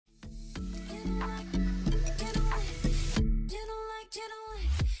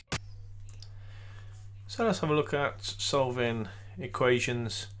So let's have a look at solving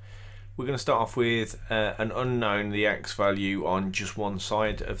equations. We're going to start off with an unknown, the x value, on just one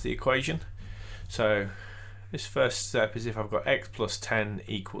side of the equation. So this first step is if I've got x plus 10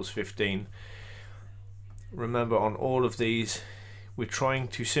 equals 15. Remember, on all of these we're trying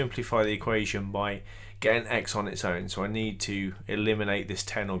to simplify the equation by getting x on its own, so I need to eliminate this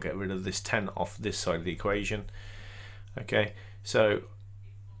 10 or get rid of this 10 off this side of the equation. Okay, so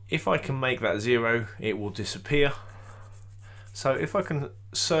if I can make that 0, it will disappear. So if I can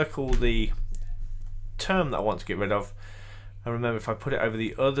circle the term that I want to get rid of, and remember, if I put it over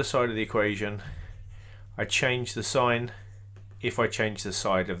the other side of the equation, I change the sign if I change the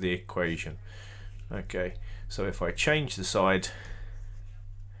side of the equation. Okay, so if I change the side,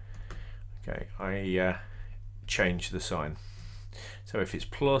 okay, I change the sign. So if it's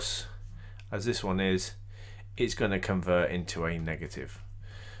plus, as this one is, it's going to convert into a negative.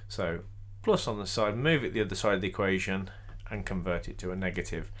 So plus on the side, move it the other side of the equation and convert it to a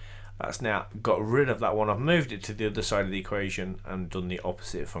negative. That's now got rid of that one. I've moved it to the other side of the equation and done the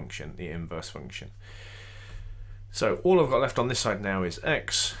opposite function, the inverse function. So all I've got left on this side now is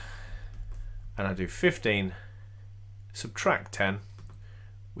x, and I do 15 subtract 10,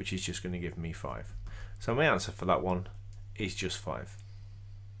 which is just going to give me 5. So my answer for that one is just 5.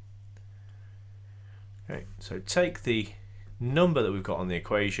 Okay, so take the number that we've got on the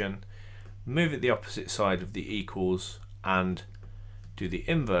equation, move it the opposite side of the equals, and do the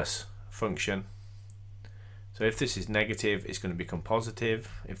inverse function. So if this is negative, it's going to become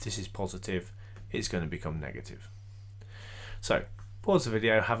positive. If this is positive, it's going to become negative. So pause the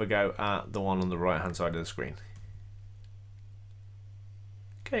video, have a go at the one on the right hand side of the screen.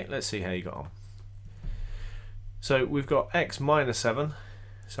 Okay, let's see how you got on. So we've got x minus 7.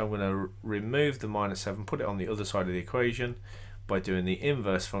 So I'm going to remove the minus 7, put it on the other side of the equation by doing the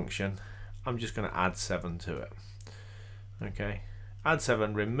inverse function. I'm just going to add 7 to it. Okay, add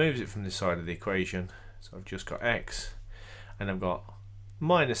 7 removes it from this side of the equation. So I've just got x, and I've got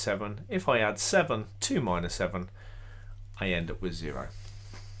minus 7. If I add 7 to minus 7, I end up with 0.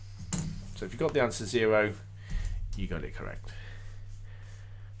 So if you got the answer 0, you got it correct.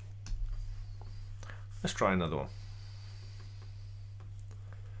 Let's try another one.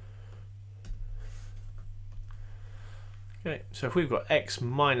 Okay, so if we've got x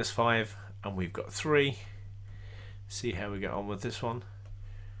minus 5 and we've got 3, see how we get on with this one.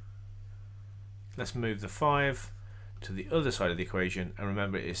 Let's move the 5 to the other side of the equation, and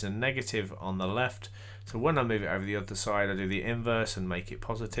remember, it's a negative on the left, so when I move it over the other side, I do the inverse and make it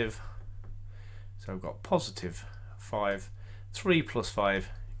positive. So I've got positive 5. 3 plus 5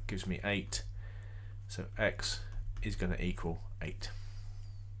 gives me 8, so x is going to equal 8.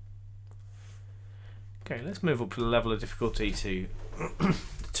 Okay, let's move up to the level of difficulty to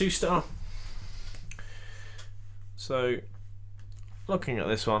 2-star. So looking at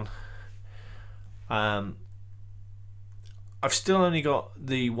this one, I've still only got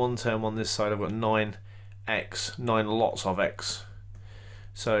the one term on this side. I've got 9x, 9 lots of x.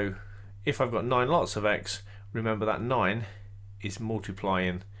 So if I've got 9 lots of x, remember that 9 is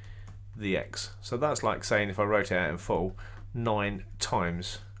multiplying the x. So that's like saying, if I wrote it out in full, 9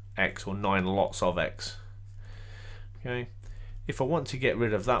 times x, or 9 lots of x. Okay, if I want to get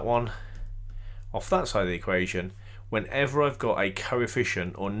rid of that one off that side of the equation, whenever I've got a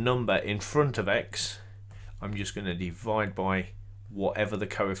coefficient or number in front of x, I'm just going to divide by whatever the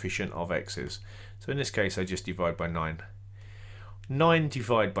coefficient of x is. So in this case, I just divide by 9. 9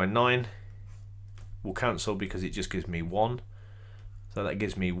 divided by 9 will cancel because it just gives me 1. So that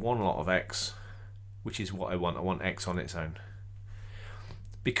gives me 1 lot of x, which is what I want. I want x on its own.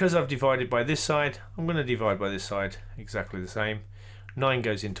 Because I've divided by this side, I'm going to divide by this side exactly the same. 9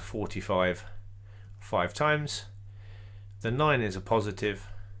 goes into 45 5 times. The 9 is a positive,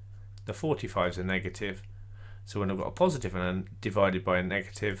 the 45 is a negative. So when I've got a positive and divided by a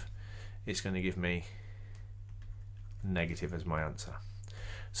negative, it's going to give me negative as my answer.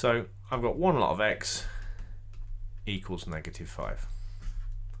 So I've got 1 lot of x equals negative 5.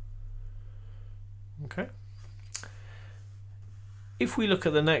 Okay. If we look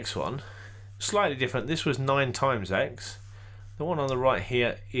at the next one, slightly different. This was 9 times x. The one on the right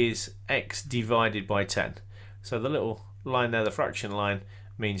here is x divided by 10. So the little line there, the fraction line,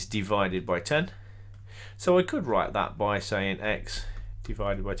 means divided by 10. So I could write that by saying x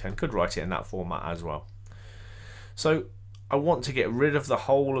divided by 10. Could write it in that format as well. So I want to get rid of the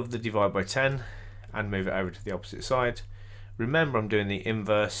whole of the divide by 10 and move it over to the opposite side. Remember, I'm doing the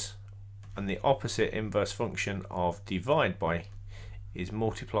inverse, and the opposite inverse function of divide by is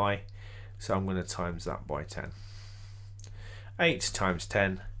multiply, so I'm going to times that by 10. 8 times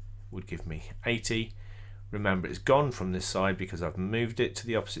 10 would give me 80. Remember, it's gone from this side because I've moved it to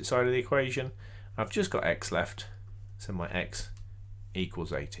the opposite side of the equation. I've just got x left, so my x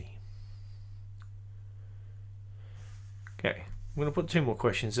equals 80. Okay, I'm going to put 2 more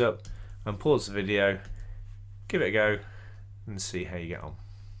questions up and pause the video, give it a go and see how you get on.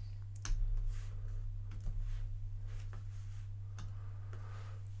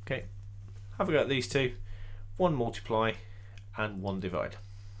 Okay, have a go at these two. 1 multiply and 1 divide.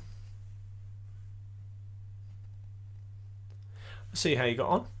 Let's see how you got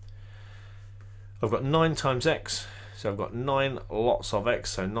on. I've got 9 times x, so I've got 9 lots of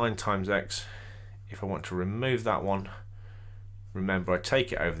x, so 9 times x. If I want to remove that one, remember I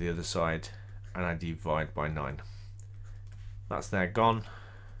take it over the other side and I divide by 9. That's now gone,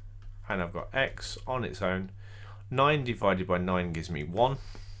 and I've got x on its own. 9 divided by 9 gives me 1,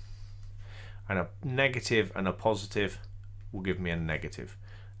 and a negative and a positive will give me a negative.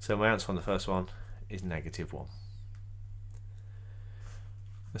 So my answer on the first one is -1.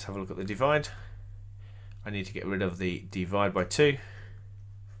 Let's have a look at the divide. I need to get rid of the divide by 2,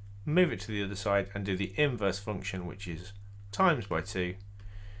 move it to the other side and do the inverse function, which is times by 2.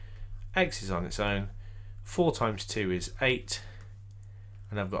 X is on its own. 4 times 2 is 8,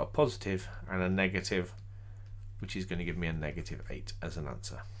 and I've got a positive and a negative, which is going to give me a -8 as an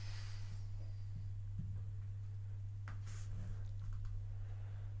answer.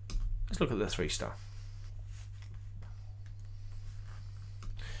 Let's look at the 3-star.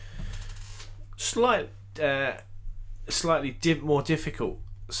 Slightly more difficult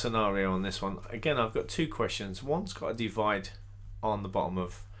scenario on this one. Again, I've got 2 questions. One's got a divide on the bottom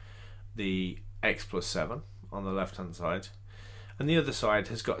of the x plus 7 on the left hand side, and the other side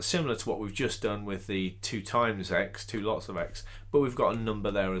has got similar to what we've just done with the 2 times x, 2 lots of x, but we've got a number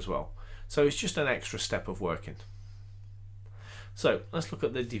there as well. So it's just an extra step of working. So let's look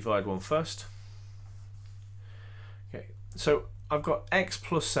at the divide one first. Okay, so I've got x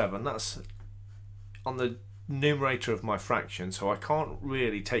plus 7, that's on the numerator of my fraction, so I can't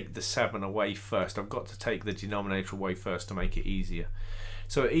really take the 7 away first. I've got to take the denominator away first to make it easier.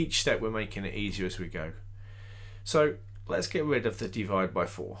 So at each step we're making it easier as we go. So let's get rid of the divide by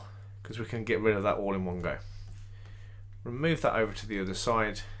 4, because we can get rid of that all in one go. Remove that over to the other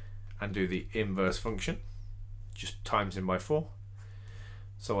side and do the inverse function, just times in by 4.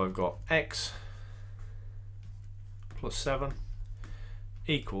 So I've got x plus 7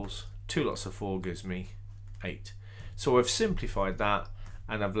 equals 2 lots of 4 gives me 8. So I've simplified that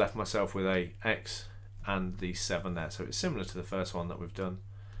and I've left myself with a x and the 7 there. So it's similar to the first one that we've done.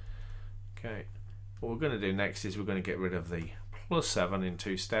 Okay, what we're going to do next is we're going to get rid of the plus 7 in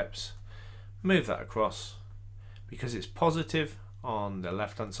 2 steps, move that across. Because it's positive on the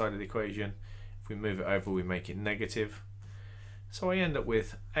left hand side of the equation, if we move it over we make it negative. So I end up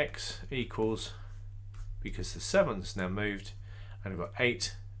with x equals, because the 7's now moved, and I've got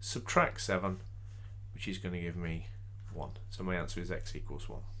 8 subtract 7, which is going to give me 1. So my answer is x equals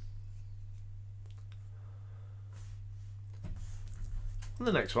 1. On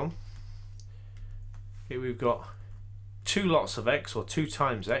the next one, here we've got 2 lots of x, or 2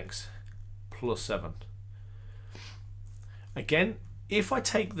 times x plus 7. Again, if I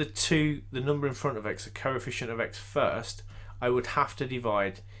take the number in front of x, the coefficient of x first, I would have to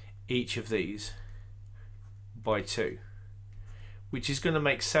divide each of these by 2, which is going to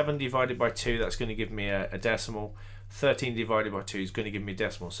make 7 divided by 2, that's going to give me a decimal. 13 divided by 2 is going to give me a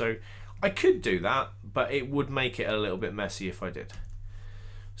decimal. So I could do that, but it would make it a little bit messy if I did.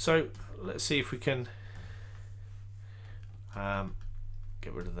 So let's see if we can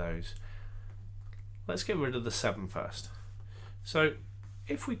get rid of those. Let's get rid of the 7 first. So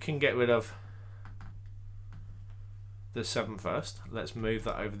if we can get rid of the 7 first, let's move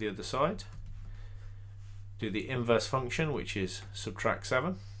that over the other side. Do the inverse function, which is subtract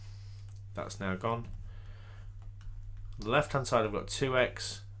 7. That's now gone. On the left hand side I've got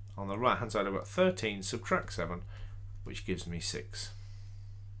 2x, on the right hand side I've got 13 subtract 7, which gives me 6.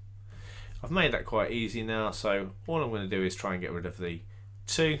 I've made that quite easy now, so all I'm going to do is try and get rid of the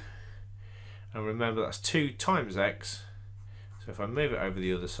 2, and remember that's 2 times x. So if I move it over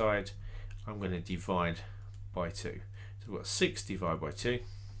the other side, I'm going to divide by 2. So we've got 6 divided by 2.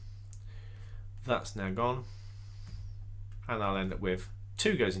 That's now gone. And I'll end up with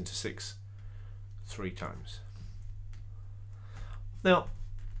 2 goes into 6 3 times. Now,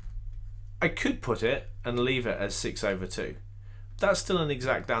 I could put it and leave it as 6 over 2. That's still an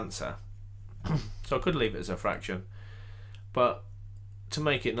exact answer. So I could leave it as a fraction. But to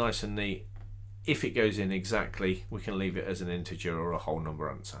make it nice and neat, if it goes in exactly, we can leave it as an integer or a whole number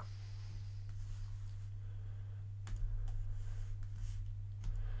answer.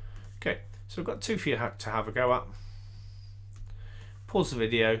 Okay, So we've got two for you to have a go at. Pause the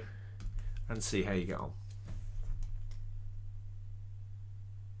video and see how you get on.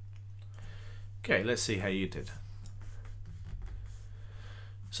 Okay, let's see how you did.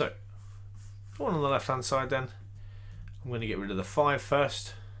 So, the one on the left hand side then, I'm going to get rid of the 5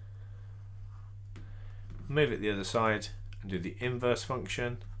 first, move it the other side and do the inverse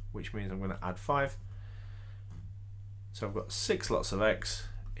function, which means I'm going to add 5. So I've got 6 lots of x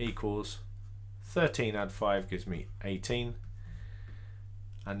equals 13 add 5 gives me 18.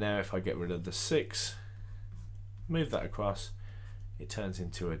 And now if I get rid of the 6, move that across, it turns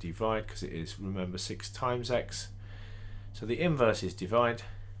into a divide because it is, remember, 6 times x. So the inverse is divide.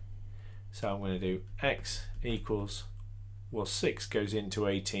 So I'm going to do x equals, well, 6 goes into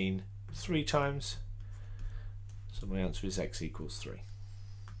 18 3 times. So my answer is x equals 3.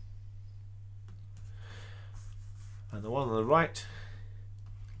 And the one on the right,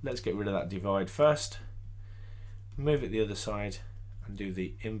 let's get rid of that divide first, move it the other side and do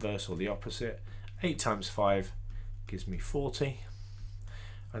the inverse or the opposite. 8 times 5 gives me 40.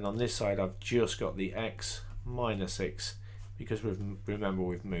 And on this side I've just got the x minus 6 because remember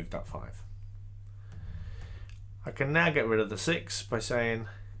we've moved that 5. I can now get rid of the 6 by saying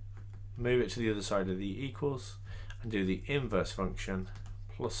move it to the other side of the equals and do the inverse function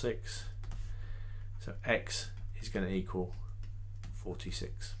plus 6. So x is going to equal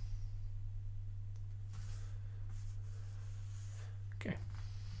 46. Okay,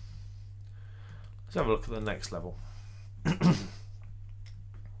 let's have a look at the next level.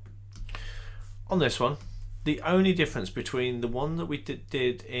 On this one, the only difference between the one that we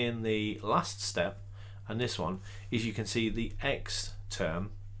did in the last step and this one is you can see the x term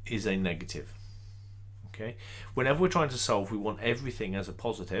is a negative. Okay, whenever we're trying to solve, we want everything as a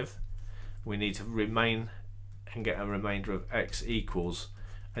positive. We need to remain and get a remainder of x equals,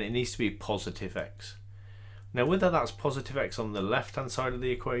 and it needs to be positive x. Now whether that's positive x on the left hand side of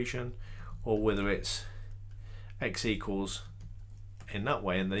the equation or whether it's x equals in that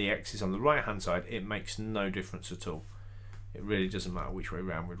way and the x is on the right hand side, it makes no difference at all. It really doesn't matter which way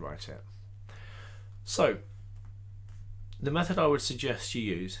around we'd write it. So the method I would suggest you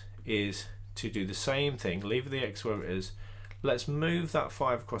use is to do the same thing, leave the x where it is. Let's move that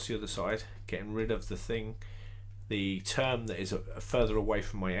 5 across the other side, getting rid of the term that is further away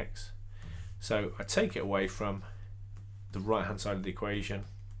from my x. So I take it away from the right hand side of the equation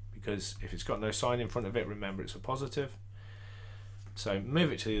because if it's got no sign in front of it, remember it's a positive. So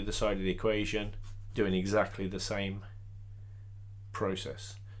move it to the other side of the equation, doing exactly the same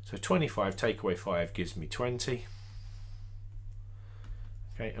process. So 25 take away 5 gives me 20.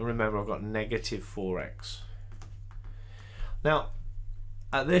 Okay, and remember I've got negative 4x. Now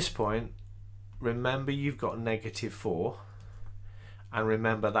at this point, remember you've got negative 4, and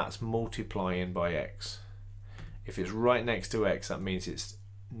remember that's multiplying by x. If it's right next to x, that means it's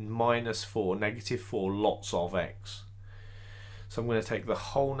minus 4, negative 4 lots of x. So I'm going to take the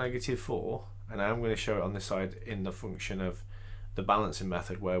whole negative 4 and I'm going to show it on this side in the function of the balancing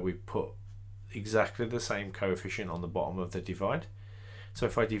method where we put exactly the same coefficient on the bottom of the divide. So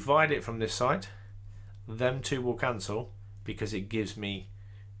if I divide it from this side, them two will cancel because it gives me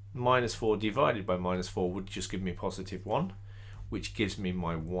minus 4 divided by minus 4 would just give me positive 1, which gives me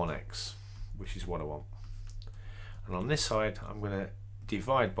my 1x, which is what I want. And on this side I'm going to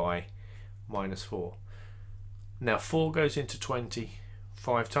divide by minus 4. Now 4 goes into 20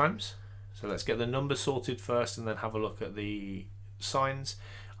 5 times, so let's get the numbers sorted first and then have a look at the signs.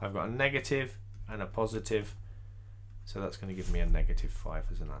 I've got a negative and a positive, so that's going to give me a negative 5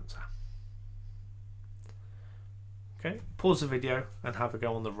 as an answer. Okay, pause the video and have a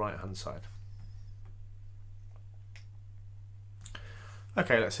go on the right hand side.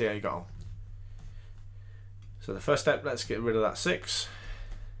 Okay, let's see how you got on. So the first step, let's get rid of that 6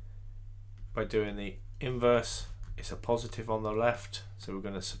 by doing the inverse. It's a positive on the left, so we're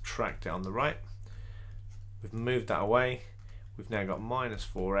going to subtract it on the right. We've moved that away. We've now got minus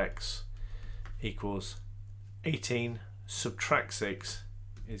 4x equals 18 subtract 6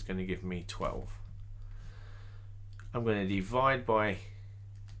 is going to give me 12. I'm going to divide by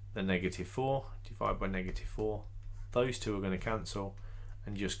the negative 4, divide by negative 4. Those two are going to cancel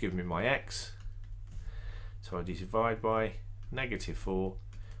and just give me my x. So I divide by negative 4.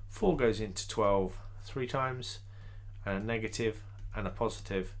 4 goes into 12 3 times, and a negative and a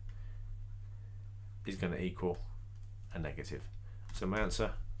positive is going to equal a negative. So my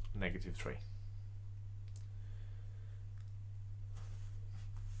answer, negative 3.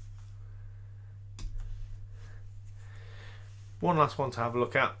 One last one to have a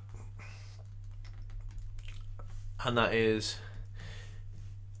look at, and that is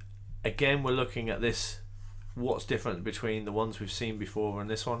Again, we're looking at this, what's different between the ones we've seen before and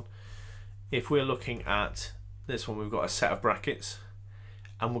this one. If we're looking at this one, we've got a set of brackets,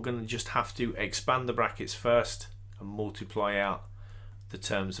 and we're going to just have to expand the brackets first and multiply out the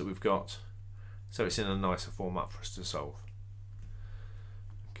terms that we've got, so it's in a nicer format for us to solve.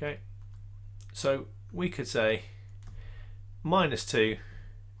 Okay, so we could say minus 2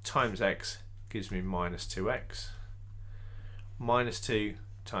 times x gives me minus 2x. Minus 2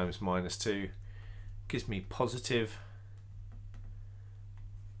 times minus 2 gives me positive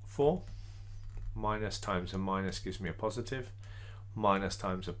 4. Minus times a minus gives me a positive. Minus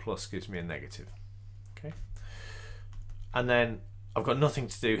times a plus gives me a negative. Okay, and then I've got nothing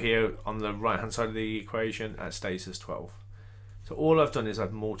to do here on the right hand side of the equation. It stays as 12. So all I've done is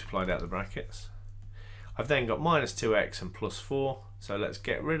I've multiplied out the brackets. I've then got minus 2x and plus 4. So let's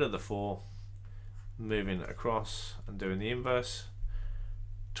get rid of the 4, moving it across and doing the inverse.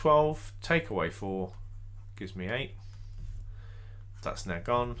 12 take away 4 gives me 8. That's now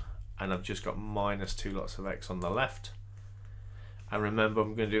gone, and I've just got minus 2 lots of x on the left. And remember,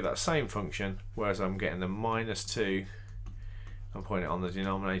 I'm going to do that same function, whereas I'm getting the minus 2 and putting it on the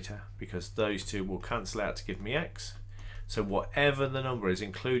denominator, because those two will cancel out to give me x. So whatever the number is,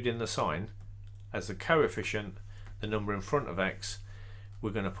 including the sign as the coefficient, the number in front of x,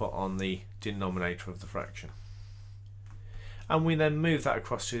 we're going to put on the denominator of the fraction. And we then move that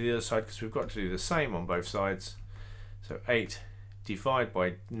across to the other side, because we've got to do the same on both sides. So 8 divided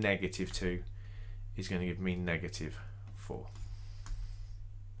by negative 2 is going to give me negative 4.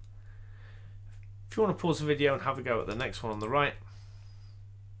 If you want to pause the video and have a go at the next one on the right.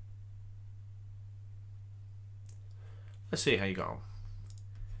 Let's see how you got on.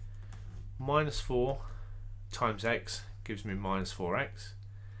 Minus 4 times x gives me minus 4x.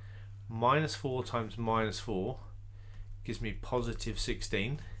 Minus 4 times minus 4 gives me positive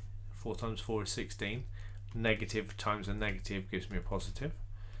 16. 4 times 4 is 16. Negative times a negative gives me a positive.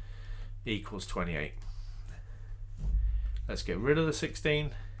 Equals 28. Let's get rid of the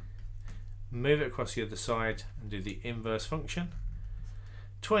 16. Move it across the other side and do the inverse function.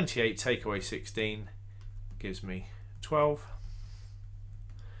 28 take away 16 gives me 12,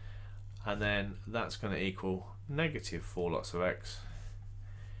 and then that's going to equal negative 4 lots of x,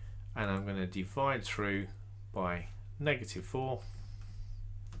 and I'm going to divide through by negative 4,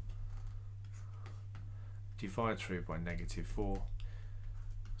 divide through by negative 4,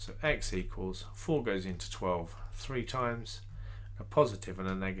 so x equals 4 goes into 12 3 times, a positive and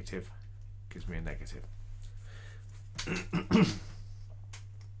a negative gives me a negative.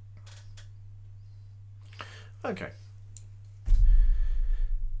 Okay,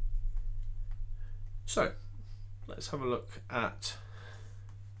 so let's have a look at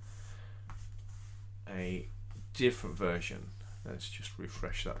a different version. Let's just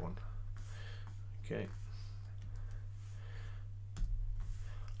refresh that one. Okay,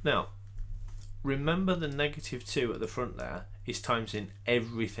 now remember the negative 2 at the front there is times in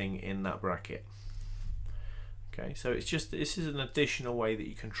everything in that bracket. Okay, so it's just, this is an additional way that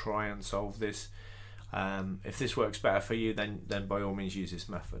you can try and solve this. If this works better for you, then by all means use this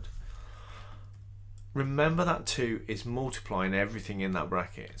method. Remember that 2 is multiplying everything in that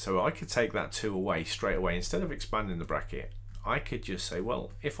bracket. So I could take that 2 away straight away. Instead of expanding the bracket, I could just say,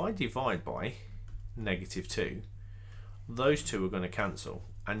 well, if I divide by negative 2, those two are going to cancel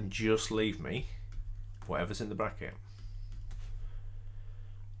and just leave me whatever's in the bracket.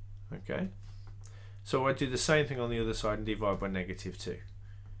 Okay, so I do the same thing on the other side and divide by negative 2.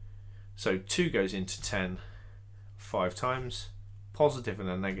 So 2 goes into 10 5 times, positive and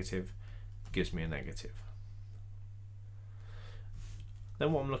a negative gives me a negative.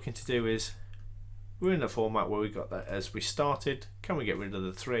 Then what I'm looking to do is, we're in a format where we got that as we started. Can we get rid of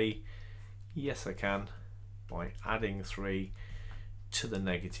the 3? Yes, I can, by adding 3 to the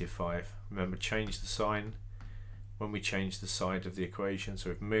negative 5. Remember, change the sign when we change the side of the equation. So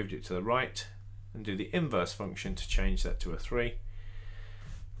we've moved it to the right, and do the inverse function to change that to a 3.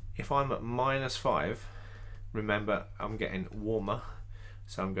 If I'm at minus 5, remember I'm getting warmer,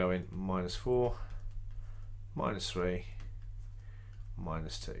 so I'm going minus 4, minus 3,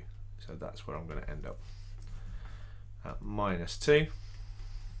 minus 2. So that's where I'm going to end up, at minus 2.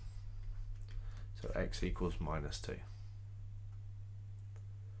 So x equals minus 2.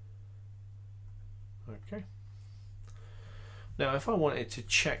 Okay. Now if I wanted to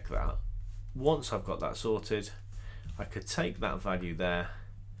check that, once I've got that sorted, I could take that value there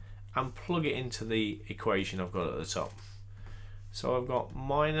and plug it into the equation I've got at the top. So I've got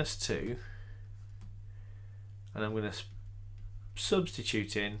minus 2, and I'm going to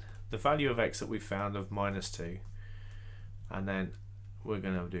substitute in the value of x that we found of minus 2, and then we're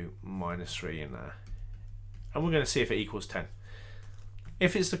going to do minus 3 in there. And we're going to see if it equals 10.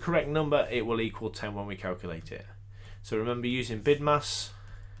 If it's the correct number, it will equal 10 when we calculate it. So remember, using BIDMAS,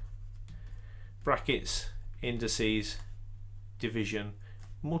 brackets, indices, division,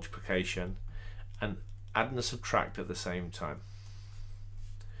 multiplication, and add and subtract at the same time.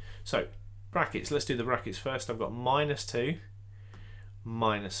 So brackets, let's do the brackets first. I've got minus 2,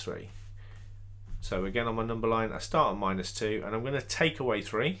 minus 3. So again, on my number line, I start at minus 2, and I'm going to take away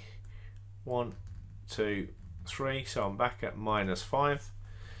 3. 1, 2, 3. So I'm back at minus 5.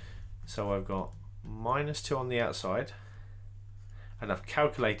 So I've got minus 2 on the outside, and I've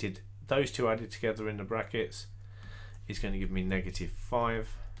calculated those two added together in the brackets is going to give me negative 5.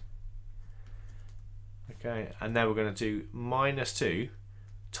 Okay, and now we're going to do minus 2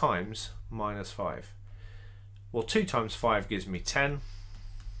 times minus 5. Well, 2 times 5 gives me 10,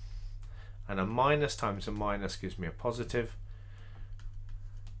 and a minus times a minus gives me a positive,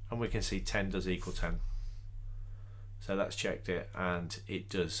 and we can see 10 does equal 10. So that's checked it, and it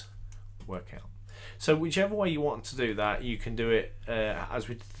does work out. So whichever way you want to do that, you can do it as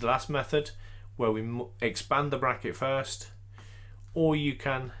we did the last method, where we expand the bracket first, or you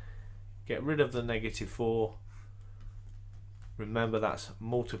can get rid of the negative 4. Remember, that's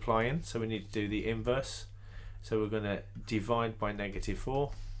multiplying, so we need to do the inverse. So we're going to divide by negative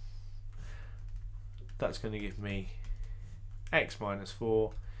 4. That's going to give me x minus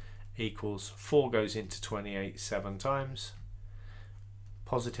 4 equals 4 goes into 28 7 times.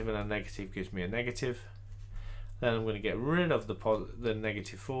 Positive and a negative gives me a negative. Then I'm going to get rid of the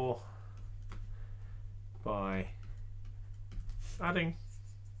negative 4 by adding.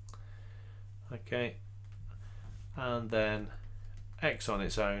 Okay, and then x on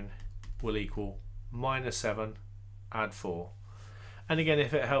its own will equal minus 7, add 4. And again,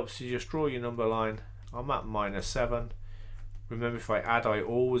 if it helps you just draw your number line, I'm at minus 7. Remember, if I add, I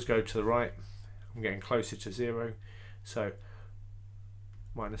always go to the right. I'm getting closer to 0. So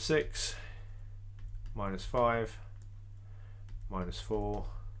minus 6, minus 5, minus 4,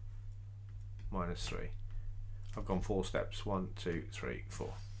 minus 3. I've gone 4 steps, 1, 2, 3,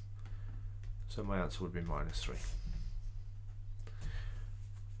 4. So my answer would be minus 3.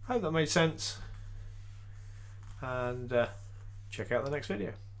 Hope that made sense, and check out the next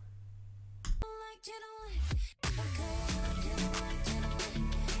video.